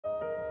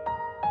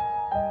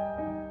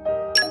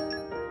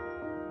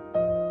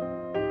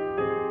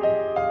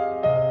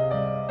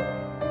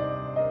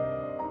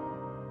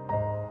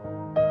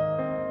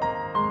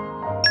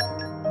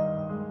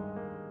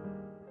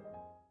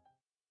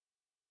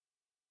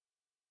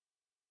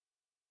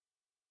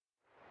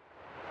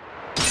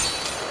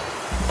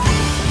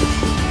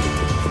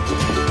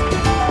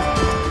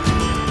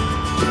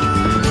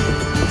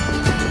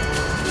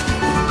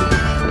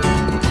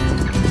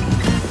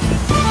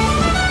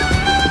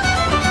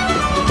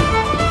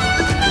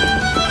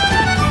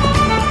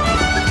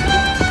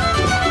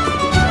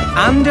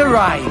And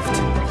arrived.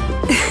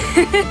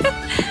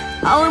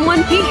 All in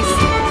one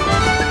piece.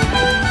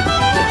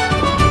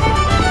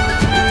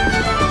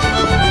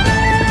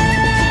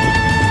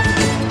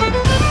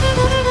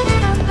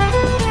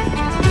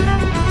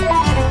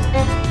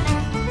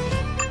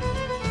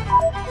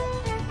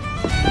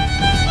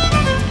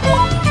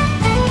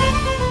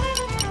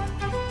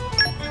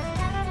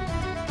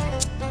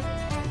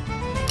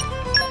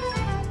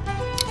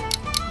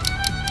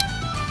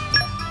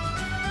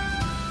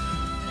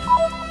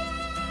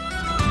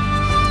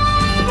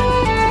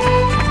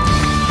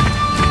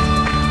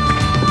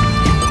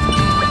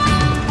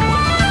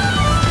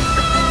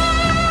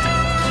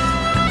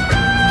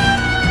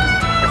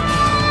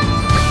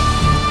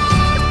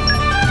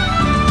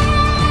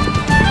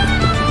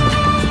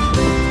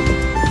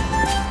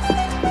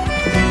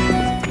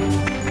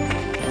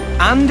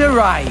 And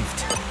arrived.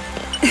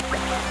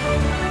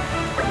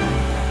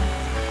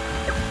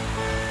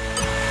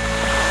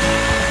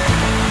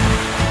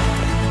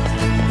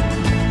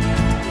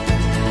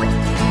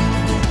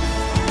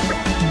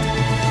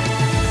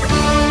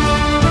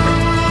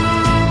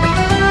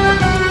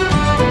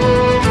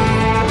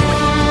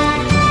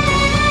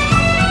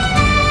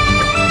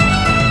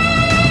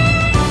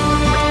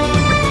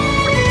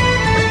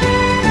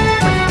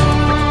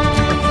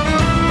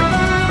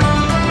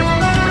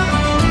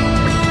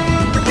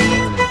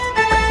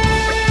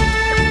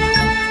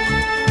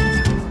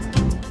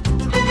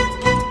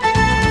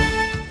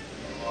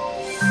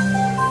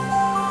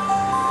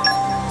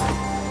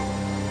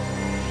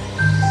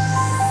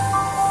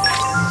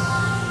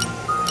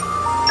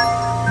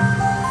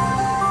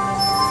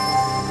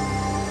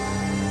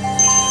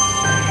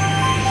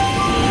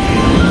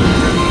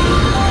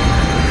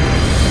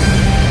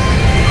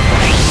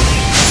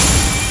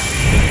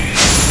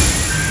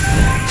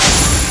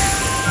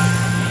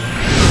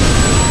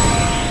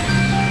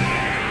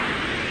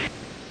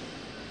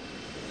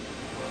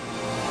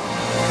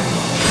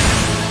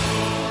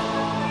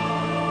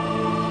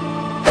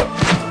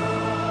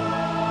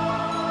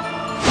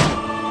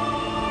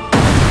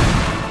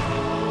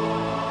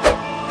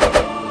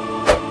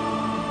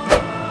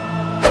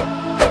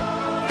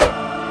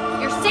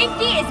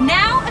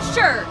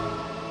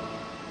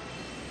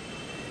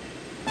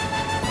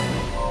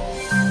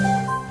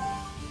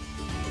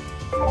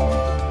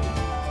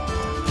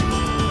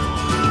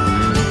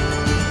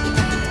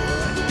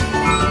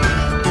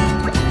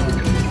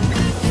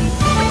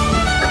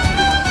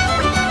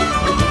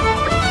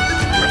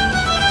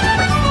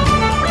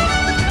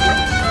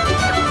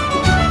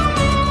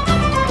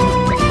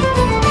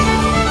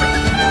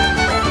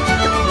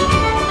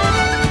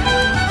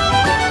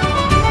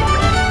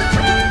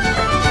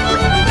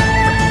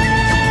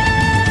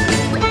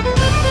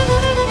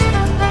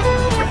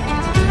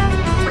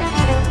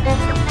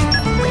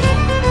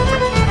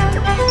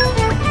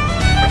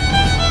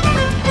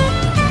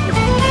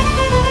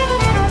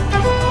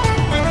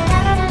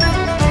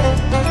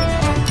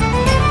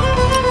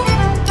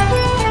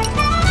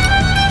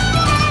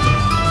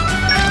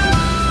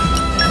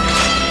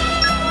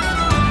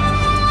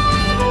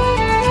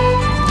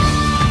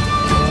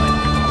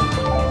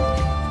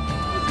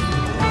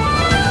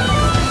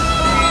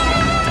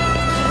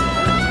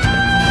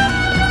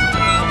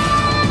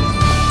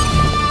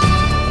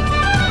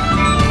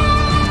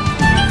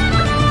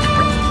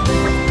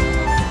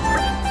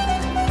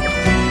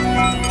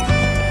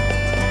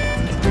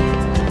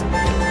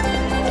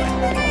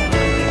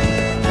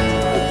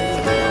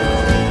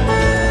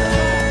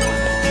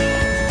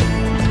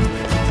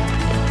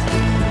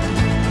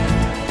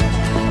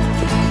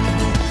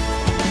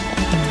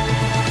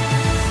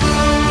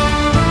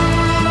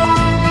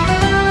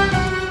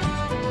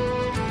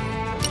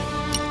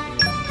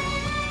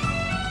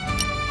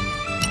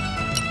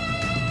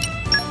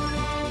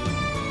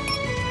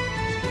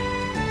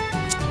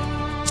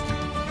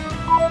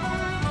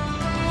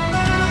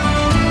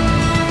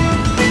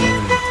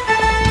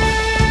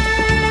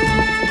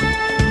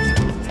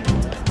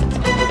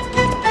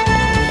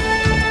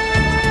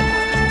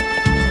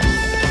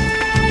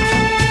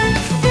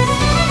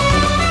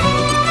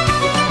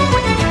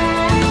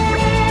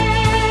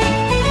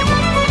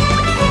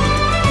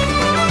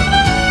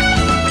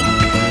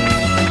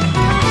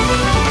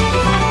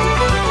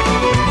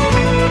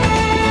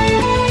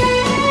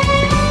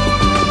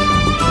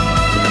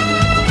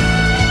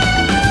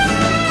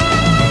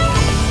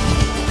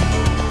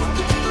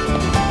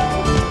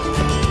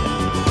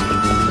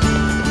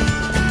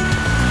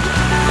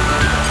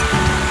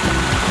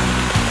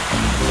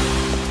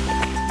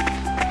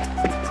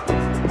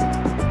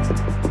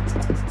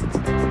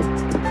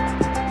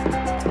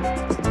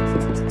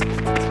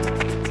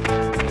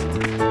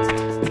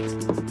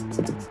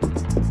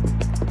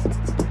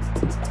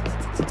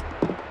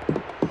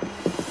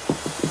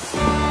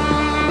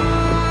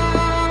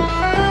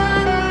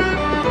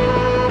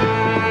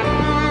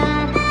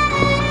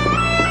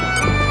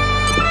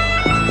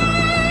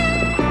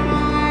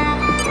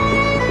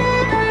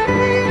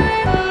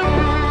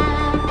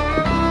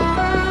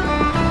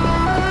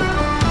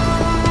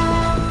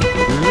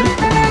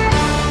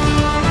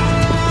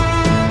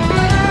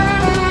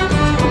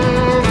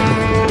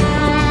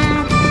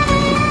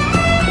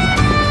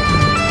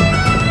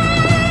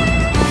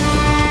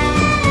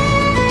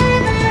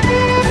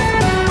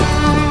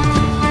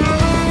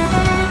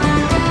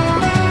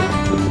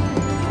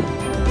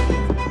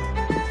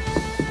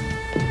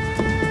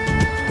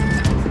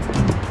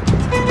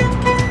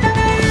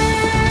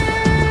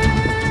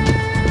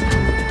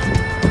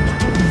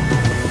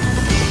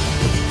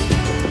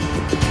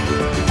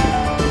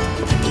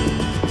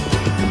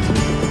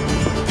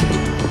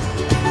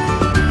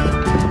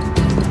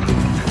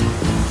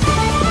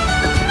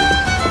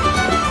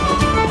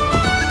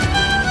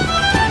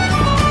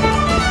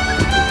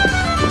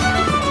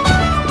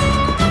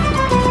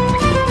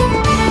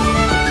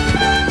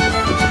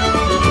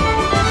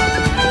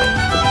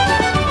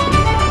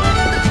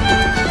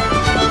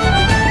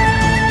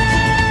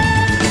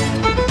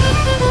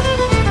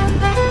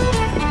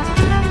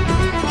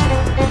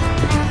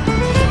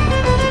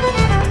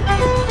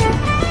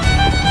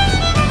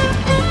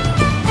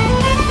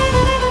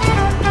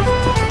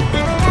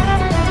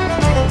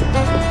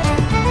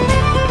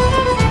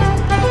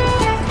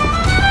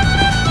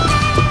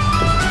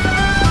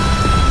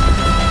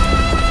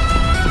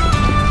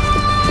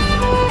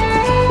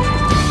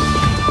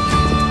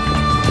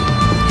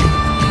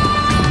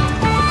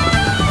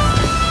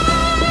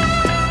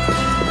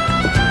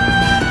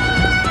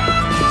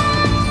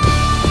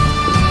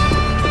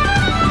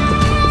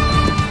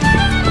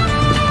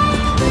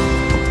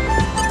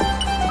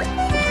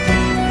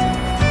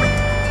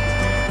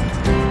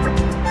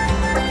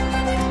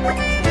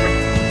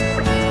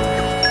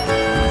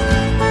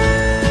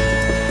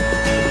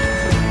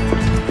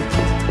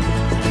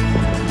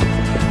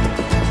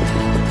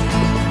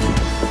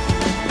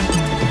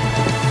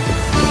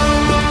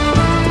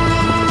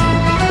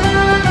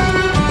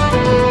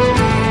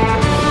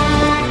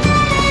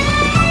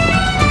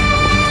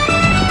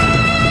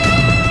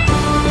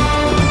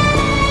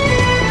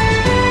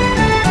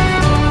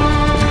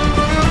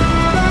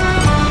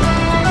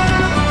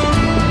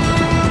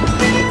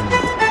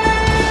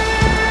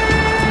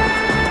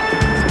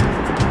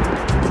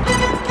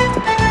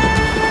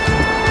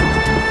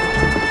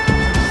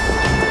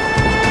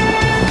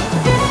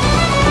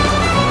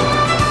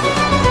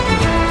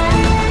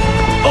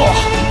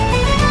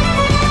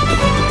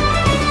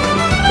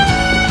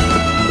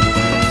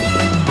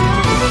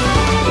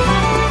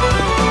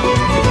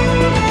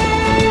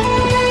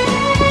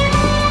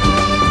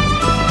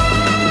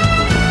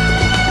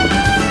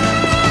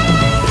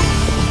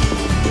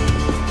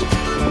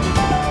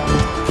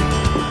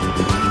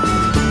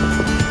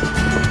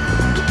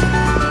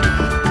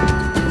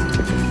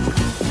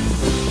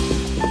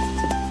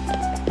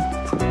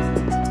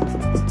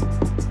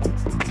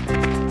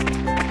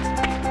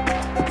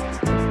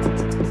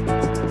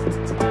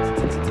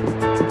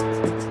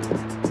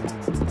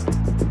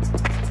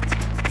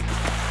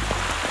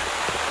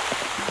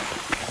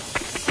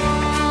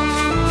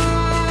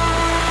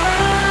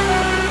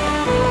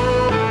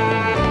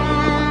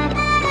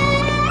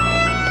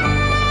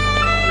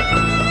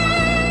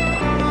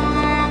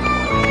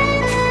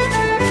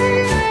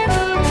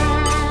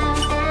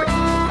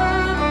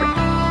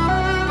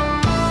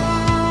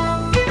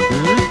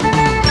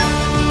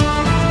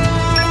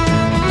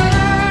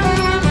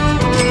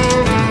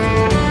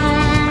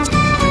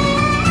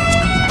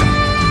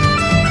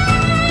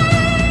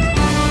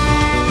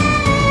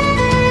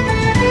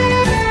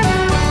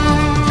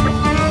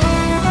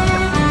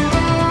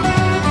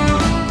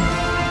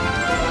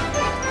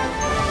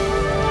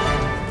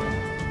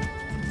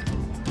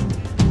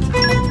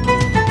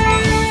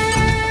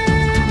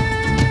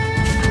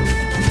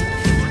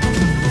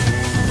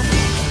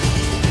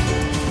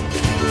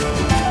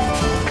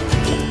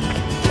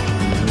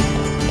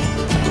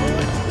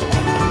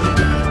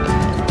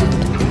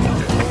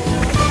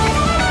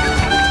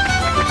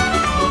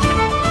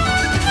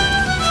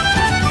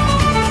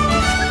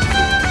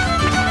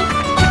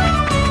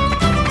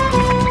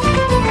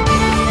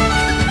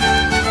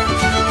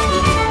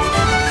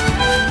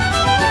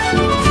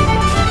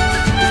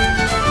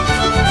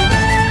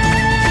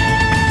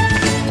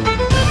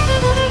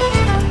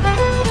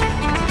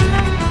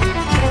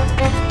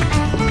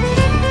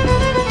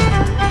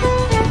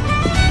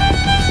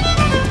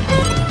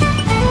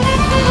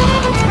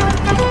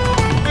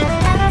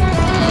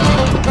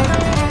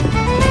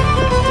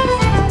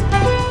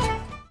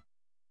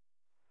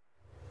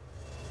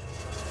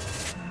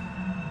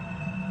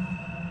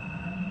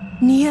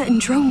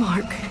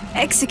 Dromark,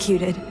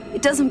 executed.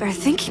 It doesn't bear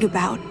thinking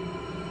about.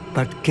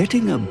 But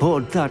getting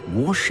aboard that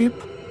warship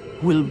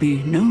will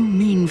be no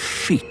mean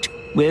feat.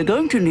 We're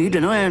going to need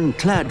an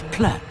ironclad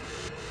plan.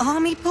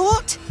 Army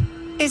port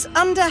is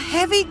under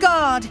heavy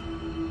guard.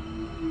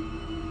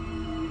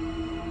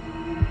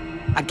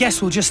 I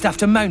guess we'll just have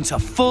to mount a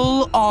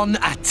full-on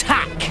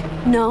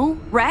attack. No,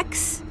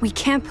 Rex, we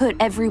can't put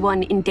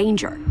everyone in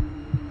danger.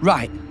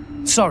 Right,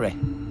 sorry.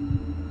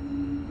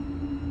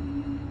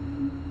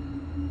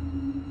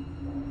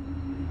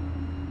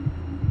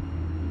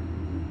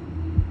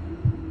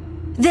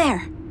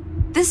 There!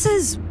 This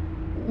is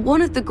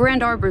one of the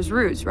Grand Arbor's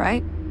routes,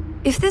 right?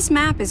 If this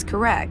map is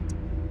correct,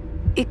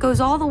 it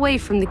goes all the way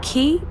from the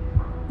quay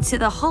to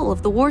the hull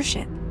of the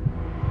warship.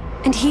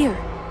 And here,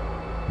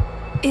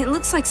 it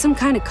looks like some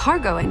kind of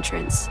cargo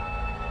entrance.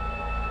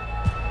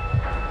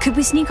 Could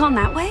we sneak on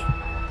that way?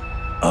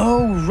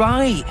 Oh,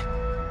 right.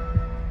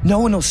 No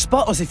one will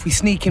spot us if we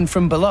sneak in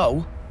from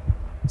below.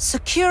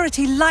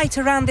 Security light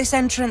around this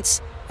entrance.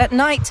 At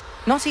night,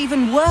 not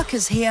even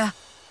workers here.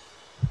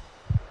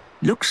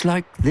 Looks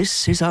like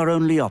this is our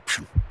only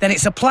option. Then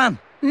it's a plan.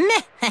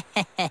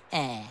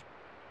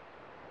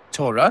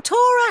 Tora?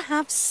 Tora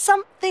have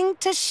something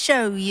to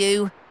show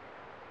you.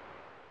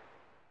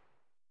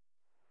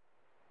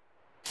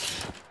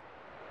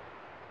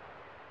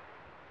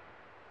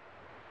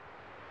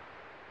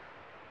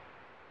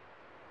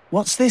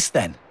 What's this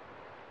then?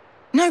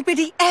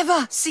 Nobody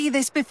ever see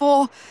this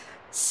before.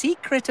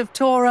 Secret of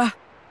Tora.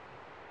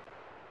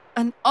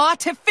 An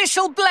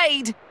artificial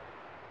blade.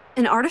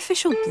 An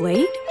artificial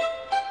blade?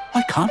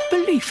 I can't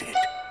believe it.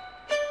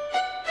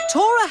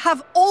 Tora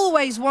have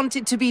always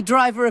wanted to be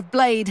driver of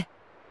blade.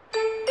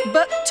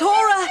 But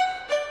Tora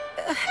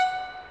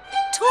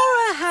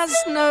has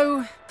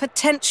no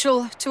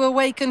potential to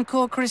awaken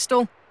Core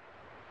Crystal.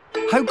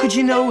 How could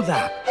you know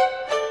that?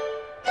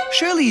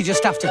 Surely you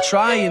just have to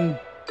try and...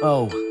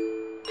 Oh,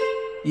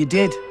 you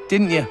did,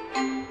 didn't you?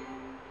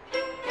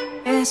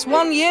 Yes,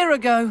 1 year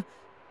ago.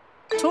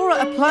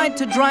 Tora applied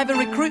to driver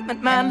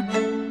recruitment man.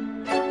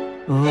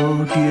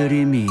 Oh,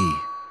 dearie me.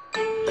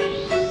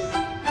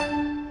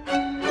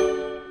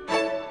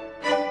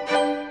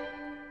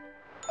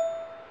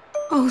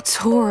 Oh,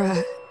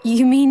 Tora,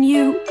 you mean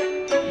you...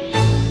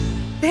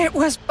 It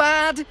was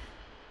bad.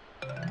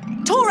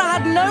 Tora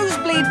had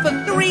nosebleed for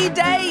 3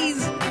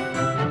 days.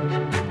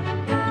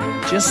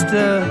 Just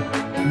a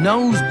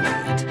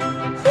nosebleed.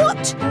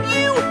 What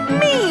you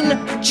mean,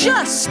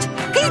 just?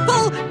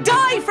 People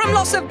die from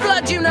loss of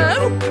blood, you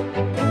know.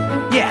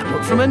 Yeah,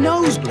 but from a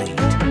nosebleed.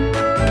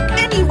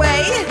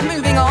 Anyway,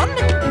 moving on.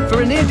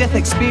 For a near-death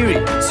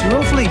experience, you're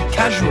awfully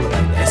casual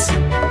about this.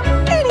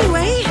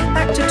 Anyway,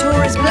 back to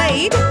Tora's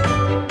blade.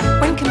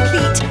 When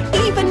complete,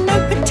 even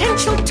no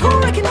potential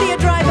Tora can be a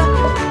driver.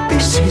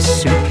 This is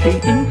simply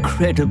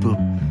incredible.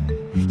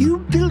 You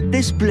built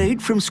this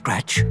blade from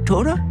scratch,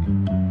 Tora?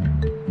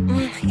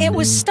 It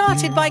was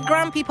started by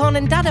Grampypon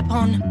and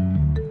Dadapon.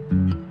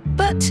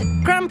 But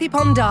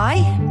Grampypon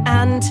die,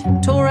 and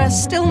Tora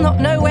still not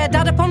know where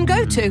Dadapon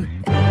go to.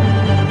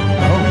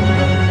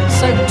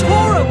 So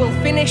Tora will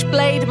finish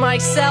blade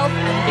myself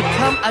and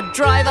become a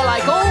driver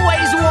like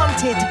always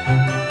wanted.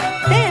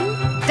 Then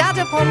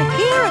Dadapon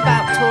hear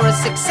about Tora's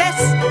success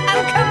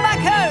and come back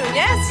home,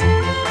 yes?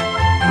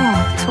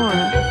 Oh,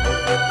 Tora.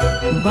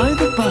 By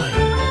the by,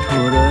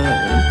 Tora,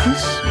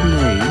 this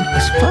blade,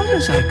 as far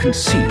as I can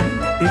see,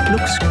 it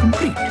looks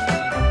complete.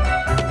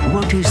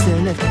 What is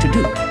there left to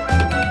do?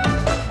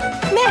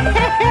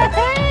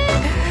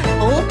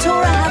 All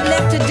Tora have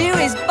left to do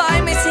is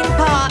buy missing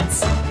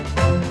parts.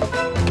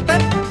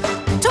 But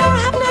Tora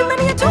have no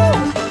money at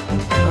all.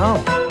 Oh,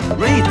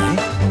 really?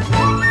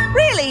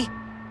 Really?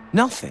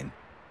 Nothing?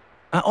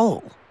 At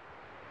all?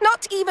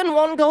 Not even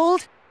 1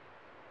 gold?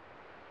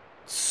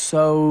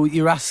 So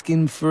you're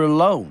asking for a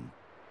loan?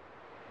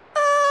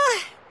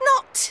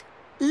 Not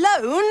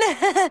loan.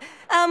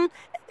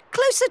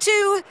 Closer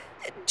to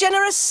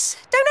generous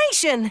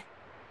donation.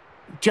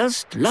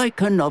 Just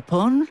like a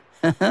Nopon?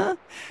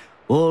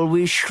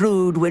 Always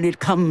shrewd when it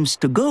comes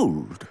to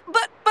gold.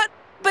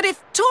 But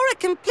if Tora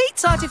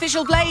completes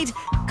Artificial Blade,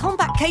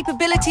 combat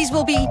capabilities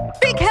will be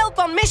big help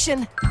on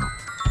mission.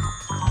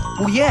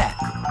 Well, yeah.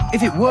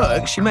 If it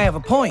works, you may have a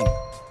point.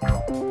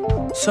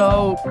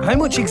 So, how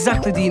much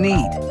exactly do you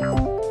need?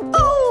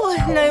 Oh,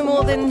 no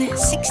more than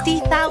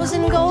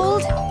 60,000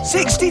 gold.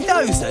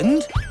 60,000?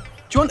 Do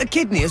you want a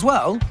kidney as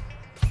well?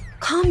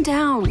 Calm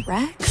down,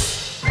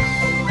 Rex.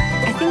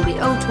 I think we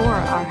owe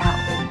Tora our help.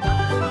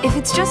 If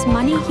it's just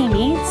money he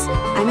needs,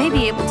 I may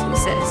be able to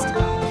assist.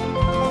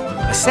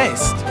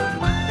 Assist?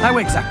 How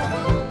exactly?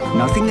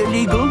 Nothing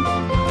illegal,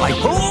 I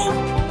hope.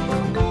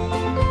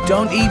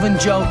 Don't even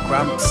joke,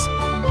 Gramps.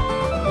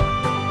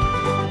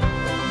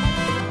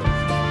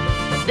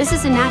 This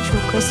is a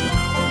natural crystal.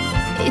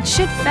 It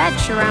should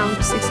fetch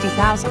around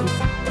 60,000.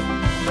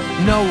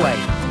 No way.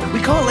 We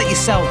can't let you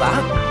sell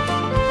that.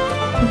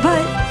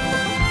 But...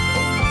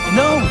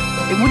 No,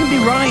 it wouldn't be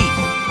right.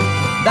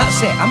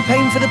 That's it. I'm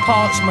paying for the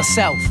parts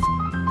myself.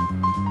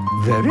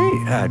 Very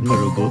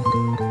admirable.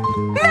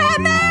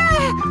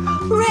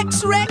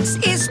 Rex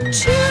is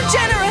too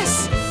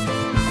generous!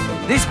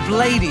 This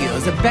blade of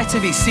yours had better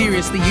be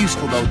seriously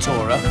useful, though,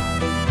 Tora.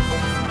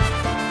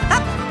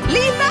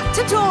 Leave that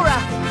to Tora!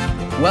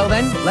 Well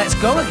then, let's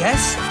go, I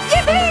guess.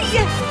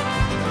 Yippee!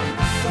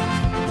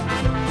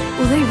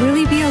 Will they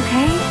really be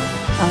okay?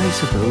 I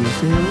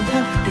suppose they'll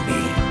have to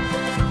be.